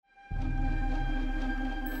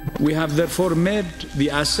We have therefore made the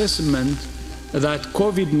assessment that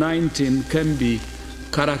COVID-19 can be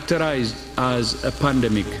characterized as a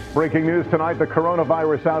pandemic. Breaking news tonight, the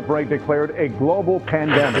coronavirus outbreak declared a global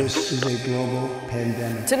pandemic. This is a global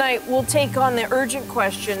pandemic. Tonight, we'll take on the urgent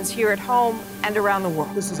questions here at home and around the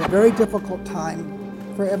world. This is a very difficult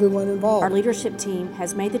time for everyone involved. Our leadership team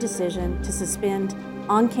has made the decision to suspend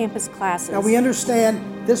on-campus classes. Now we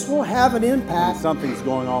understand this will have an impact. When something's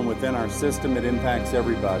going on within our system, it impacts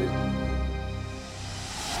everybody.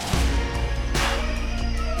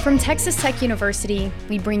 From Texas Tech University,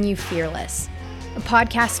 we bring you Fearless, a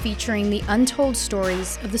podcast featuring the untold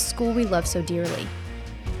stories of the school we love so dearly.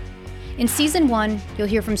 In Season 1, you'll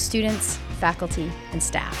hear from students, faculty, and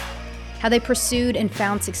staff, how they pursued and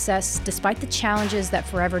found success despite the challenges that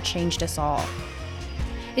forever changed us all.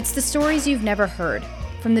 It's the stories you've never heard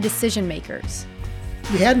from the decision makers.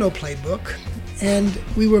 We had no playbook, and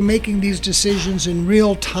we were making these decisions in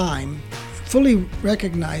real time, fully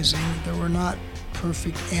recognizing there were not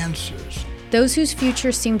perfect answers. Those whose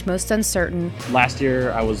future seemed most uncertain. Last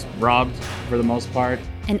year, I was robbed for the most part.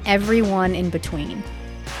 And everyone in between.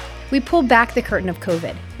 We pull back the curtain of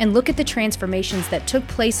COVID and look at the transformations that took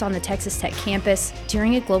place on the Texas Tech campus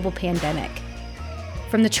during a global pandemic.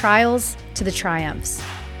 From the trials to the triumphs,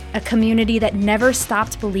 a community that never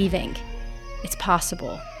stopped believing it's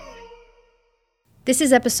possible. This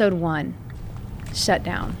is episode 1,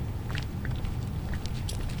 Shutdown.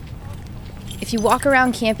 If you walk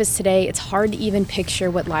around campus today, it's hard to even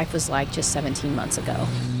picture what life was like just 17 months ago.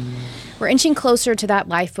 We're inching closer to that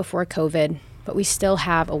life before COVID, but we still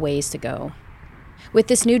have a ways to go. With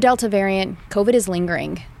this new Delta variant, COVID is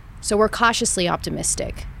lingering, so we're cautiously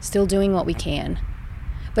optimistic, still doing what we can.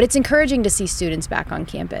 But it's encouraging to see students back on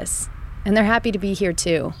campus, and they're happy to be here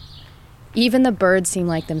too. Even the birds seem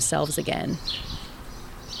like themselves again.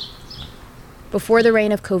 Before the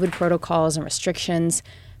reign of COVID protocols and restrictions,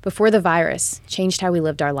 before the virus changed how we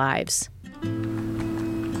lived our lives.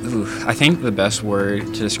 I think the best word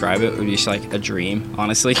to describe it would be just like a dream,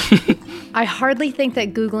 honestly. I hardly think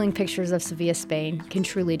that Googling pictures of Sevilla, Spain can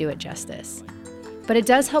truly do it justice. But it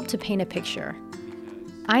does help to paint a picture.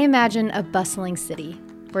 I imagine a bustling city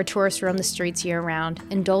where tourists roam the streets year-round,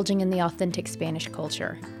 indulging in the authentic Spanish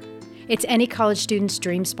culture. It's any college student's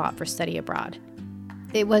dream spot for study abroad.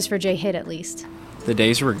 It was for Jay Hitt, at least. The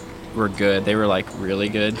days were good. They were like really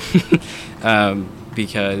good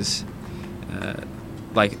because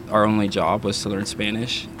like our only job was to learn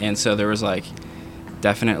Spanish. And so there was like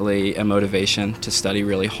definitely a motivation to study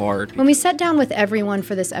really hard. When we sat down with everyone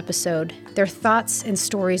for this episode, their thoughts and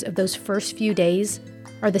stories of those first few days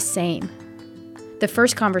are the same. The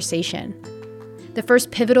first conversation, the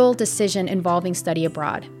first pivotal decision involving study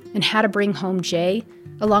abroad, and how to bring home Jay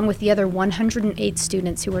along with the other 108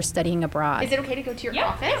 students who are studying abroad. Is it okay to go to your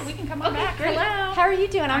office? Yeah, we can come back. Great. Hello. How are you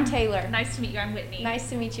doing? I'm Taylor. Nice to meet you. I'm Whitney. Nice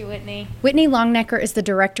to meet you, Whitney. Whitney Longnecker is the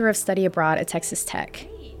director of study abroad at Texas Tech.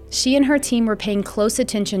 She and her team were paying close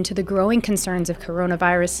attention to the growing concerns of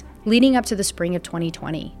coronavirus leading up to the spring of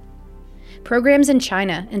 2020. Programs in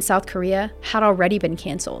China and South Korea had already been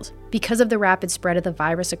canceled because of the rapid spread of the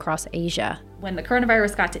virus across Asia. When the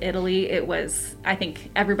coronavirus got to Italy, it was, I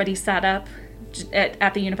think, everybody sat up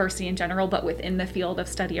at the university in general, but within the field of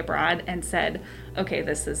study abroad and said, okay,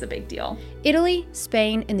 this is a big deal. Italy,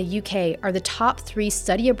 Spain, and the UK are the top 3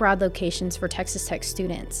 study abroad locations for Texas Tech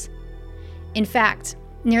students. In fact,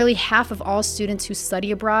 nearly half of all students who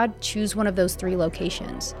study abroad choose one of those 3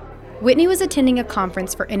 locations. Whitney was attending a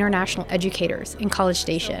conference for international educators in College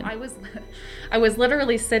Station. So I was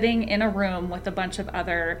literally sitting in a room with a bunch of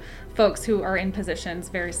other folks who are in positions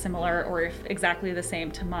very similar or exactly the same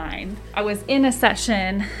to mine. I was in a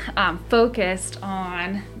session focused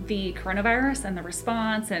on the coronavirus and the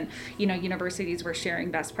response, and universities were sharing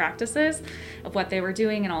best practices of what they were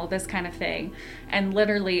doing and all of this kind of thing. And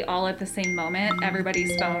literally all at the same moment,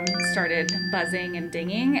 everybody's phone started buzzing and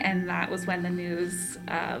dinging, and that was when the news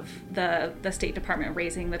of the State Department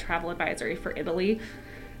raising the travel advisory for Italy,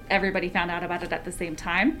 everybody found out about it at the same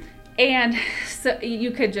time. And so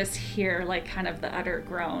you could just hear like kind of the utter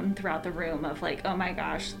groan throughout the room of like, oh my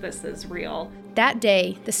gosh, this is real. That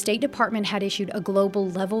day, the State Department had issued a global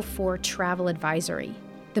level 4 travel advisory,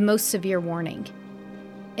 the most severe warning.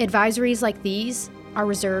 Advisories like these are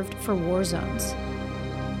reserved for war zones.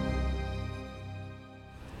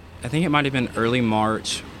 I think it might have been early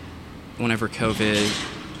March whenever COVID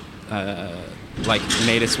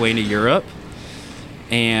made its way into Europe.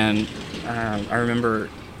 And I remember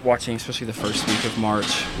watching, especially the first week of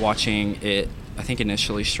March, watching it, I think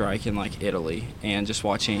initially strike in like Italy, and just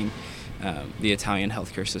watching the Italian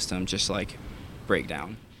healthcare system just like break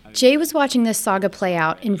down. Jay was watching this saga play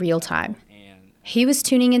out in real time. He was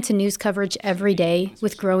tuning into news coverage every day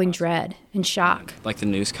with growing dread and shock. Like the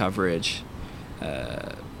news coverage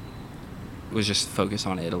was just focused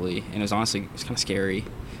on Italy, and it was honestly, it was kind of scary.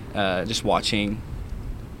 Just watching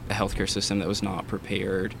a healthcare system that was not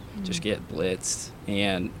prepared just get blitzed,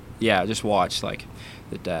 and yeah, just watch like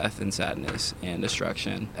the death and sadness and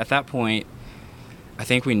destruction. At that point, I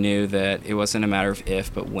think we knew that it wasn't a matter of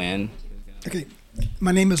if, but when. Okay.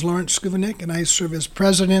 My name is Lawrence Skuvanik, and I serve as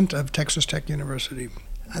president of Texas Tech University.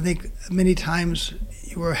 I think many times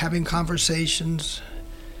you were having conversations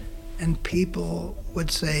and people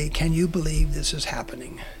would say, "Can you believe this is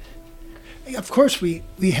happening?" Of course we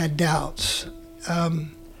had doubts. But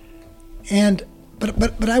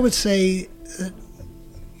I would say that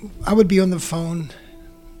I would be on the phone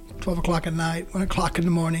 12 o'clock at night, 1 o'clock in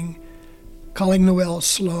the morning, calling Noel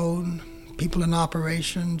Sloan, people in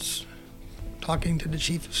operations, talking to the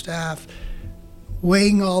chief of staff,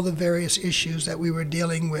 weighing all the various issues that we were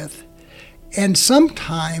dealing with. And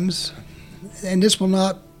sometimes, and this will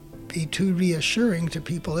not be too reassuring to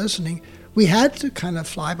people listening, we had to kind of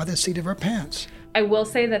fly by the seat of our pants. I will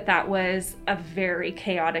say that that was a very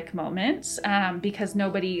chaotic moment because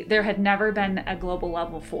there had never been a global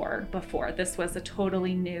level 4 before. This was a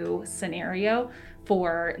totally new scenario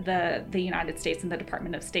for the United States and the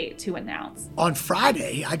Department of State to announce. On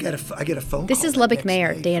Friday, I get a phone call. This is Lubbock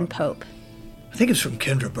Mayor Dan Pope. I think it's from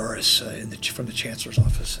Kendra Burris from the Chancellor's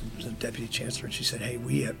office, and the Deputy Chancellor, and she said, "Hey,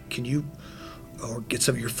 can you get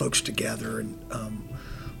some of your folks together, and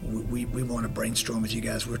we want to brainstorm with you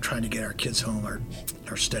guys. We're trying to get our kids home,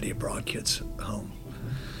 our study abroad kids home,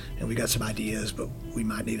 and we got some ideas, but we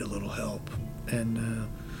might need a little help." And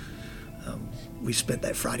we spent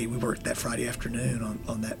that Friday. We worked that Friday afternoon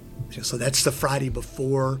on that. So that's the Friday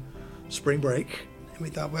before spring break. We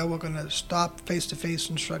thought, well, we're going to stop face-to-face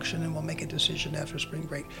instruction and we'll make a decision after spring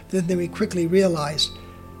break. Then we quickly realized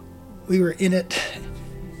we were in it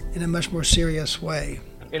in a much more serious way.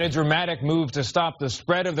 In a dramatic move to stop the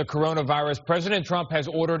spread of the coronavirus, President Trump has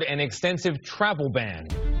ordered an extensive travel ban.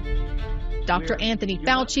 Dr. Anthony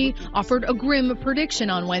Fauci offered a grim prediction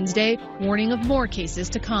on Wednesday, warning of more cases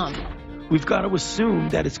to come. We've got to assume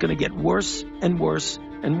that it's going to get worse and worse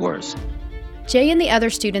and worse. Jay and the other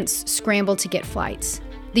students scrambled to get flights.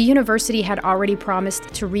 The university had already promised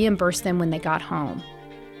to reimburse them when they got home.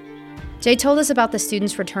 Jay told us about the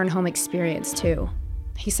students' return home experience, too.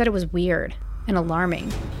 He said it was weird and alarming.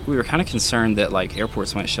 We were kind of concerned that like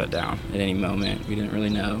airports might shut down at any moment. We didn't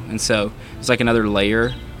really know. And so it was like another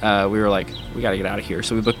layer. We were like, we got to get out of here.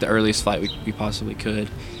 So we booked the earliest flight we possibly could.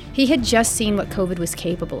 He had just seen what COVID was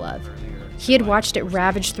capable of. He had watched it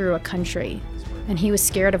ravage through a country, and he was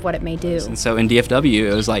scared of what it may do. And so in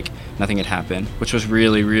DFW, it was like nothing had happened, which was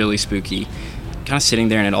really, really spooky. Kind of sitting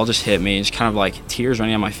there, and it all just hit me, and just kind of like tears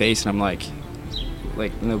running down my face, and I'm like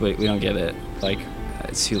nobody, we don't get it. Like,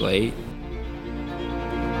 it's too late.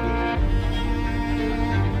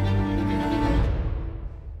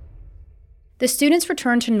 The students'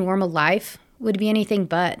 return to normal life would be anything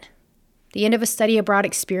but. The end of a study abroad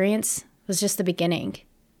experience was just the beginning.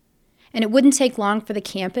 And it wouldn't take long for the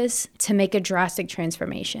campus to make a drastic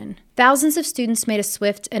transformation. Thousands of students made a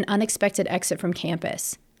swift and unexpected exit from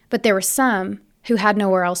campus, but there were some who had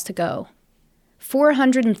nowhere else to go.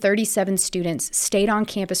 437 students stayed on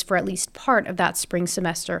campus for at least part of that spring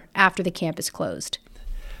semester after the campus closed.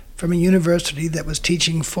 From a university that was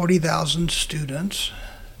teaching 40,000 students,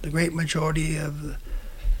 the great majority of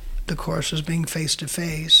the courses being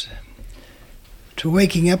face-to-face, to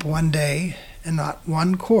waking up one day and not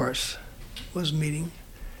one course was meeting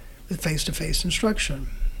with face-to-face instruction.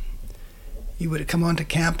 You would come onto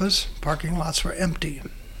campus, parking lots were empty.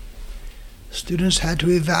 Students had to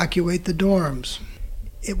evacuate the dorms.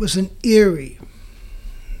 It was an eerie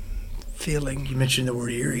feeling. You mentioned the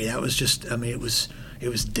word eerie. That was just, it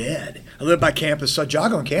was dead. I lived by campus, so I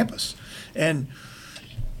jog on campus. And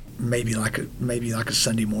maybe like a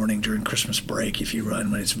Sunday morning during Christmas break if you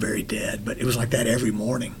run when it's very dead, but it was like that every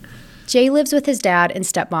morning. Jay lives with his dad and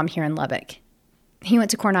stepmom here in Lubbock. He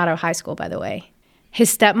went to Coronado High School, by the way.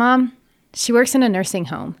 His stepmom, she works in a nursing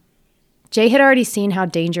home. Jay had already seen how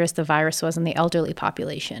dangerous the virus was in the elderly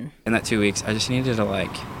population. In that 2 weeks, I just needed to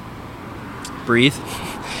breathe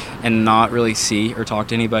and not really see or talk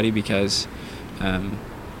to anybody because there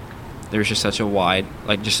was just such a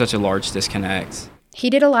large disconnect. He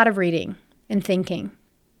did a lot of reading and thinking.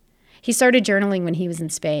 He started journaling when he was in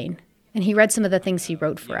Spain, and he read some of the things he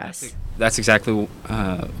wrote for us. That's exactly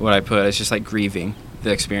what I put. It's just grieving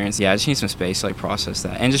the experience. Yeah, I just need some space to process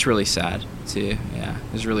that. And just really sad, too. Yeah,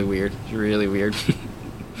 it was really weird. Really weird.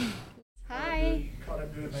 Hi.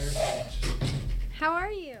 How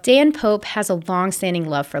are you? Dan Pope has a long-standing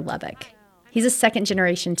love for Lubbock. He's a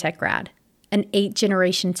second-generation tech grad, an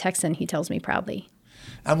 8th-generation Texan, he tells me proudly.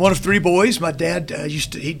 I'm one of 3 boys. My dad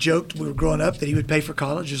he joked when we were growing up that he would pay for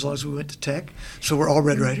college as long as we went to tech. So we're all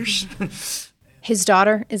Red Raiders. His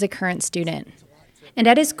daughter is a current student. And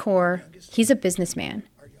at his core, he's a businessman.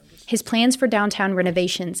 His plans for downtown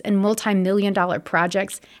renovations and multi-million-dollar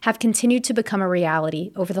projects have continued to become a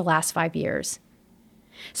reality over the last 5 years.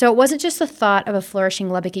 So it wasn't just the thought of a flourishing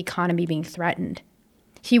Lubbock economy being threatened.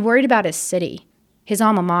 He worried about his city, his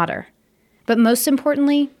alma mater. But most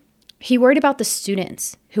importantly, he worried about the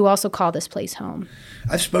students who also call this place home.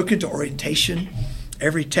 I've spoken to orientation,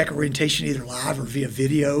 every tech orientation, either live or via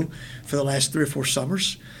video, for the last 3 or 4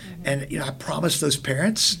 summers. And I promised those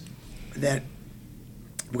parents that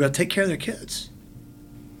we're going to take care of their kids.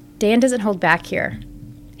 Dan doesn't hold back here.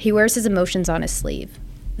 He wears his emotions on his sleeve,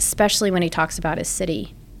 especially when he talks about his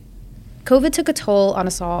city. COVID took a toll on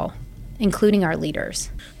us all, including our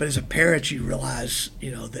leaders. But as a parent, you realize,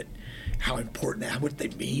 that how important what they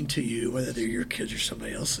mean to you, whether they're your kids or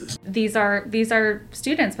somebody else's. These are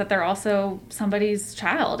students, but they're also somebody's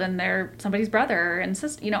child, and they're somebody's brother and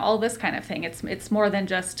sister. All this kind of thing. It's more than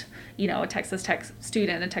just a Texas Tech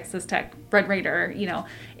student, a Texas Tech Red Raider.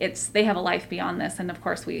 They have a life beyond this, and of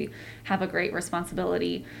course we have a great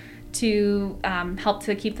responsibility to help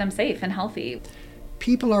to keep them safe and healthy.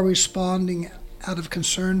 People are responding out of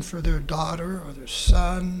concern for their daughter or their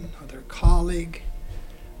son or their colleague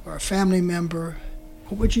or a family member.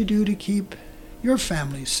 What would you do to keep your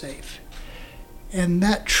family safe? And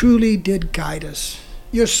that truly did guide us.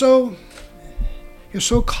 You're so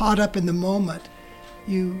caught up in the moment.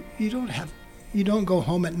 You don't go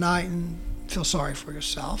home at night and feel sorry for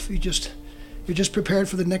yourself. You're just prepared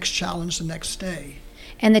for the next challenge the next day.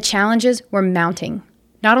 And the challenges were mounting,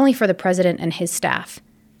 not only for the president and his staff.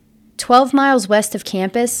 12 miles west of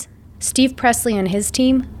campus, Steve Presley and his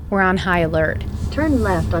team were on high alert. Turn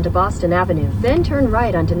left onto Boston Avenue, then turn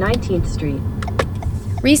right onto 19th Street.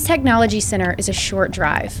 Reese Technology Center is a short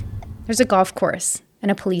drive. There's a golf course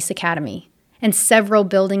and a police academy, and several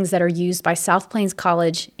buildings that are used by South Plains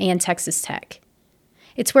College and Texas Tech.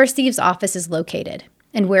 It's where Steve's office is located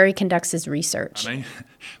and where he conducts his research.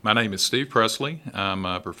 My name is Steve Presley. I'm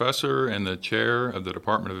a professor and the chair of the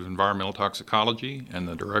Department of Environmental Toxicology and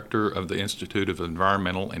the director of the Institute of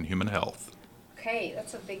Environmental and Human Health. Okay,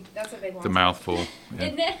 that's a big one. The mouthful.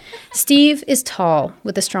 Yeah. Steve is tall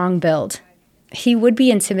with a strong build. He would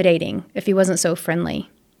be intimidating if he wasn't so friendly.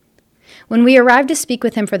 When we arrived to speak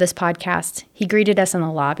with him for this podcast, he greeted us in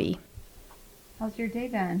the lobby. How's your day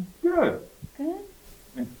been? Good. Good?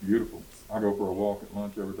 It's beautiful. I go for a walk at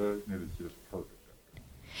lunch every day, and it is just perfect.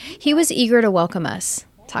 He was eager to welcome us,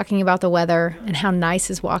 talking about the weather and how nice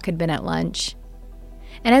his walk had been at lunch.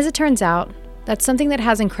 And as it turns out, that's something that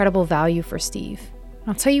has incredible value for Steve.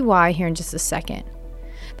 I'll tell you why here in just a second.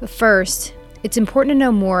 But first, it's important to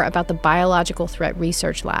know more about the Biological Threat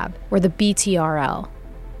Research Lab, or the BTRL.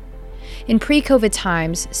 In pre-COVID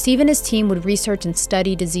times, Steve and his team would research and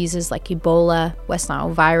study diseases like Ebola, West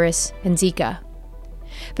Nile virus, and Zika.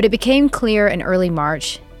 But it became clear in early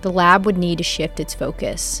March the lab would need to shift its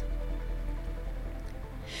focus.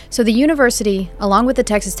 So the university, along with the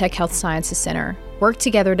Texas Tech Health Sciences Center, worked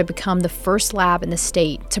together to become the first lab in the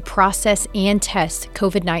state to process and test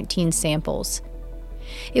COVID-19 samples.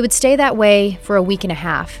 It would stay that way for a week and a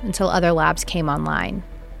half until other labs came online.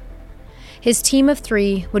 His team of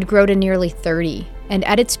 3 would grow to nearly 30, and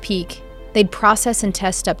at its peak, they'd process and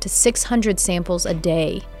test up to 600 samples a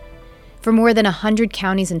day for more than 100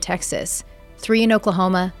 counties in Texas, 3 in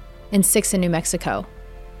Oklahoma, and 6 in New Mexico.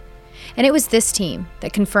 And it was this team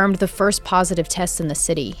that confirmed the first positive test in the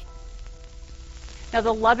city. Now,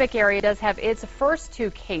 the Lubbock area does have its first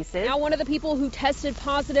 2 cases. Now, one of the people who tested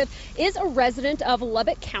positive is a resident of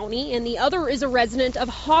Lubbock County, and the other is a resident of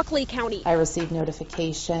Hockley County. I received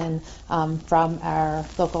notification from our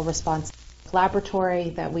local response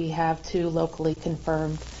laboratory that we have 2 locally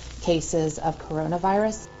confirmed cases of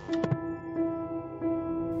coronavirus.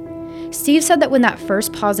 Steve said that when that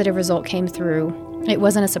first positive result came through, it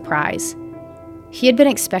wasn't a surprise. He had been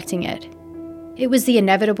expecting it. It was the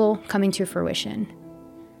inevitable coming to fruition.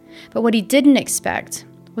 But what he didn't expect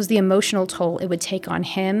was the emotional toll it would take on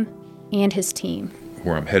him and his team.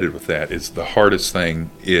 Where I'm headed with that is the hardest thing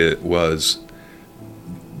was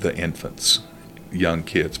the infants, young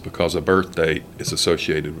kids, because a birth date is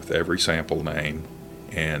associated with every sample name,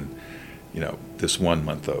 and this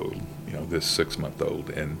 1-month-old, this 6-month-old,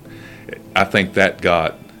 and I think that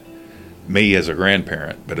got me as a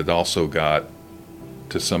grandparent, but it also got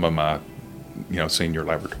to some of my senior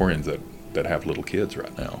laboratorians that have little kids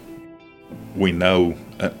right now. We know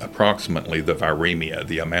approximately the viremia,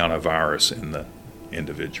 the amount of virus in the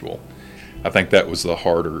individual. I think that was the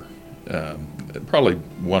harder, probably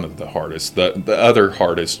one of the hardest. The other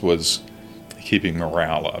hardest was keeping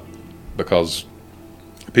morale up, because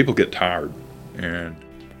people get tired. And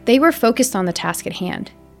they were focused on the task at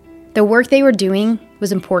hand. The work they were doing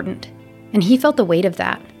was important, and he felt the weight of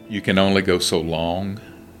that. You can only go so long.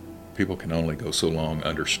 People can only go so long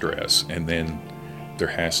under stress, and then there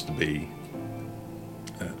has to be,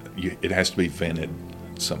 it has to be vented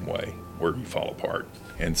some way where you fall apart.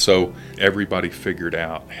 And so everybody figured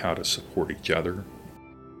out how to support each other.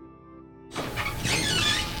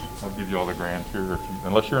 I'll give you all the grants here,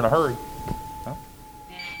 unless you're in a hurry. Huh?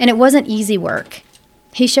 And it wasn't easy work.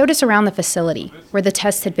 He showed us around the facility where the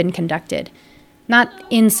tests had been conducted. Not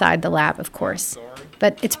inside the lab, of course,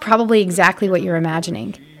 but it's probably exactly what you're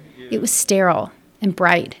imagining. It was sterile and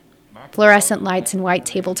bright. Fluorescent lights and white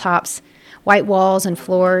tabletops, white walls and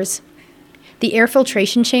floors. The air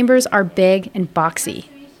filtration chambers are big and boxy,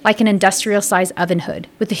 like an industrial-sized oven hood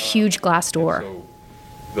with a huge glass door. So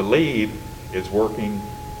the lead is working,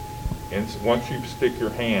 and once you stick your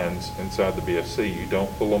hands inside the BSC, you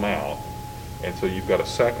don't pull them out. And so you've got a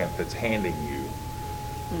second that's handing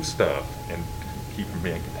you stuff and keep from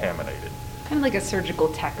being contaminated. Kind of like a surgical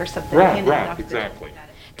tech or something. Right, exactly.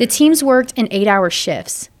 The teams worked in 8-hour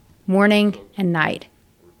shifts, morning and night.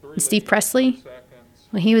 And Steve Presley,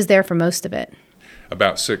 well, he was there for most of it.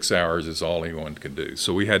 About 6 hours is all anyone could do.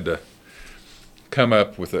 So we had to come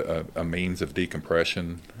up with a means of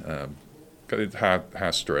decompression. It's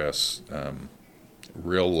high stress,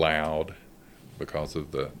 real loud because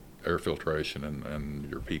of the air filtration and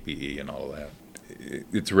your PPE and all of that.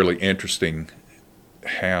 It's really interesting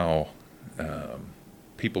how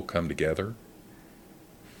people come together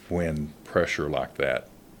when pressure like that,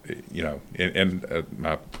 you know, and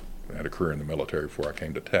I had a career in the military before I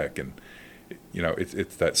came to Tech, and, you know,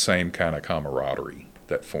 it's that same kind of camaraderie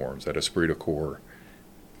that forms, that esprit de corps,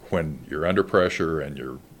 when you're under pressure and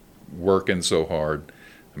you're working so hard.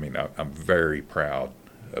 I mean, I'm very proud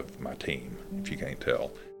of my team, if you can't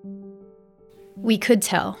tell. We could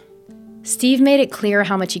tell. Steve made it clear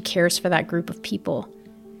how much he cares for that group of people.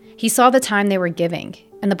 He saw the time they were giving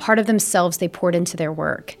and the part of themselves they poured into their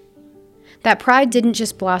work. That pride didn't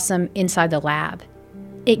just blossom inside the lab.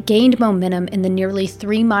 It gained momentum in the nearly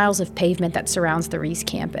 3 miles of pavement that surrounds the Reese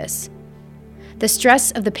campus. The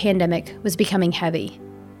stress of the pandemic was becoming heavy,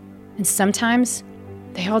 and sometimes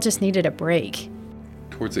they all just needed a break.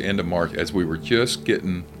 Towards the end of March, as we were just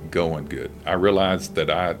getting going good, I realized that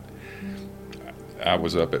I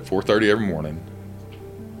was up at 4:30 every morning,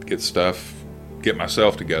 get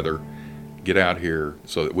myself together, get out here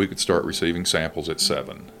so that we could start receiving samples at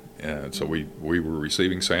 7. And so we were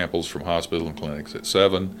receiving samples from hospitals and clinics at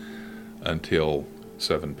 7 until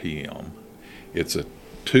 7 p.m. It's a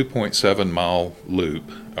 2.7 mile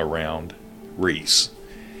loop around Reese.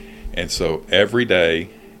 And so every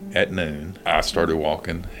day at noon, I started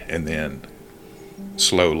walking, and then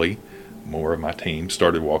slowly more of my team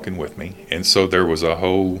started walking with me. And so there was a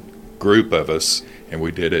whole group of us, and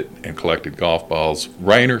we did it and collected golf balls.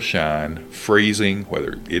 Rain or shine, freezing,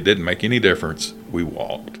 whether it didn't make any difference, we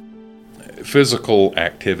walked. Physical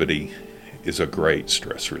activity is a great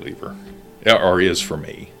stress reliever, or is for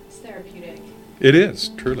me. It's therapeutic. It is,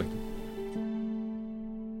 truly.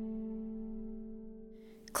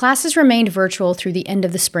 Classes remained virtual through the end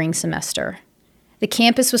of the spring semester. The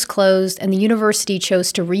campus was closed, and the university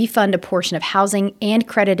chose to refund a portion of housing and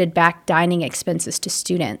credited back dining expenses to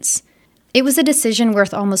students. It was a decision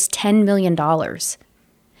worth almost $10 million.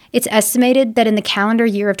 It's estimated that in the calendar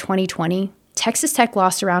year of 2020, Texas Tech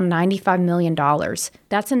lost around $95 million.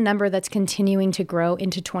 That's a number that's continuing to grow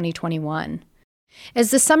into 2021.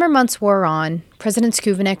 As the summer months wore on, President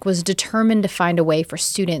Skubenick was determined to find a way for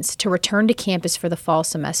students to return to campus for the fall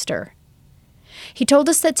semester. He told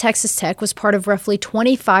us that Texas Tech was part of roughly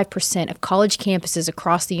 25% of college campuses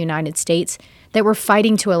across the United States that were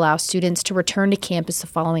fighting to allow students to return to campus the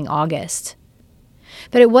following August.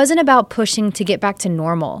 But it wasn't about pushing to get back to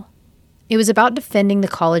normal. It was about defending the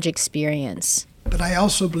college experience. But I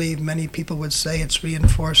also believe many people would say it's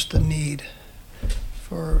reinforced the need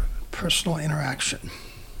for personal interaction.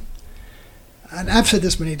 And I've said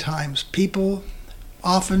this many times, people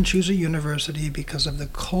often choose a university because of the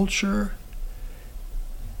culture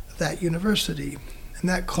of that university, and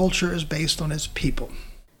that culture is based on its people.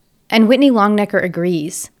 And Whitney Longnecker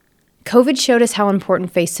agrees. COVID showed us how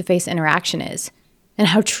important face-to-face interaction is, and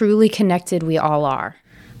how truly connected we all are.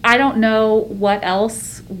 I don't know what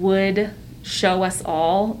else would show us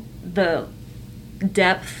all the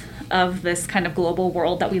depth of this kind of global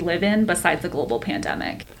world that we live in besides the global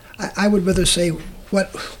pandemic. I would rather say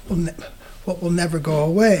what will never go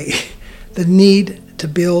away, the need to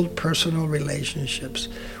build personal relationships.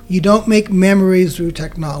 You don't make memories through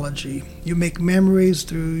technology. You make memories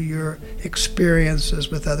through your experiences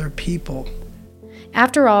with other people.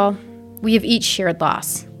 After all, we have each shared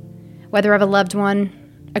loss, whether of a loved one,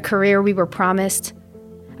 a career we were promised,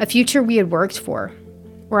 a future we had worked for,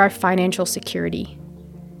 or our financial security.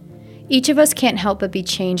 Each of us can't help but be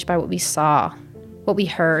changed by what we saw, what we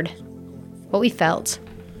heard, what we felt.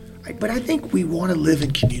 But I think we want to live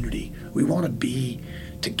in community. We want to be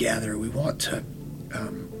together. We want to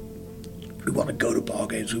go to ball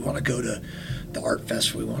games. We want to go to the art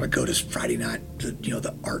festival. We want to go to Friday night,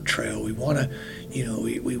 the art trail. We want to,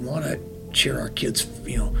 we want to cheer our kids,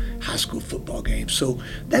 high school football games. So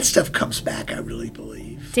that stuff comes back, I really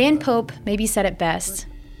believe. Dan Pope maybe said it best.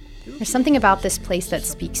 There's something about this place that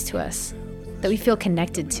speaks to us, that we feel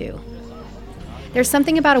connected to. There's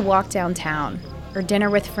something about a walk downtown, or dinner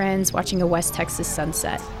with friends watching a West Texas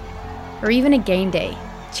sunset, or even a game day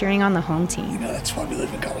cheering on the home team. That's why we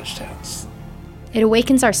live in college towns. It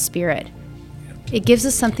awakens our spirit. It gives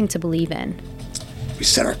us something to believe in. We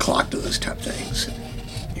set our clock to those type things.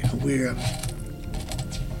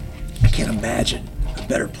 I can't imagine a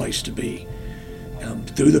better place to be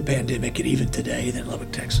through the pandemic and even today than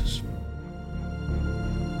Lubbock, Texas.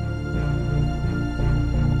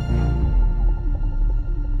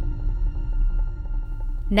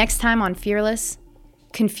 Next time on Fearless,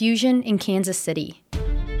 confusion in Kansas City.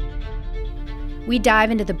 We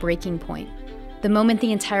dive into the breaking point, the moment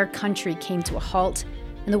the entire country came to a halt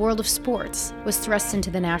and the world of sports was thrust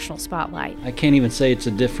into the national spotlight. I can't even say it's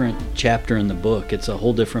a different chapter in the book. It's a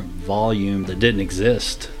whole different volume that didn't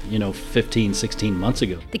exist, 15, 16 months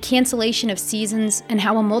ago. The cancellation of seasons and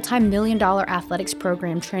how a multi-million-dollar athletics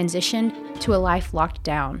program transitioned to a life locked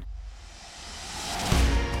down.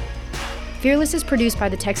 Fearless is produced by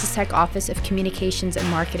the Texas Tech Office of Communications and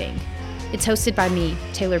Marketing. It's hosted by me,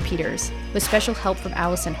 Taylor Peters, with special help from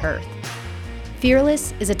Allison Hirth.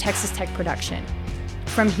 Fearless is a Texas Tech production.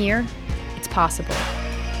 From here, it's possible.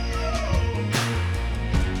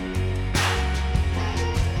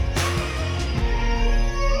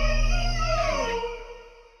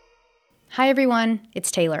 Hi everyone,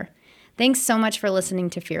 it's Taylor. Thanks so much for listening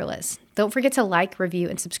to Fearless. Don't forget to like, review,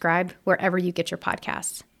 and subscribe wherever you get your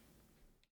podcasts.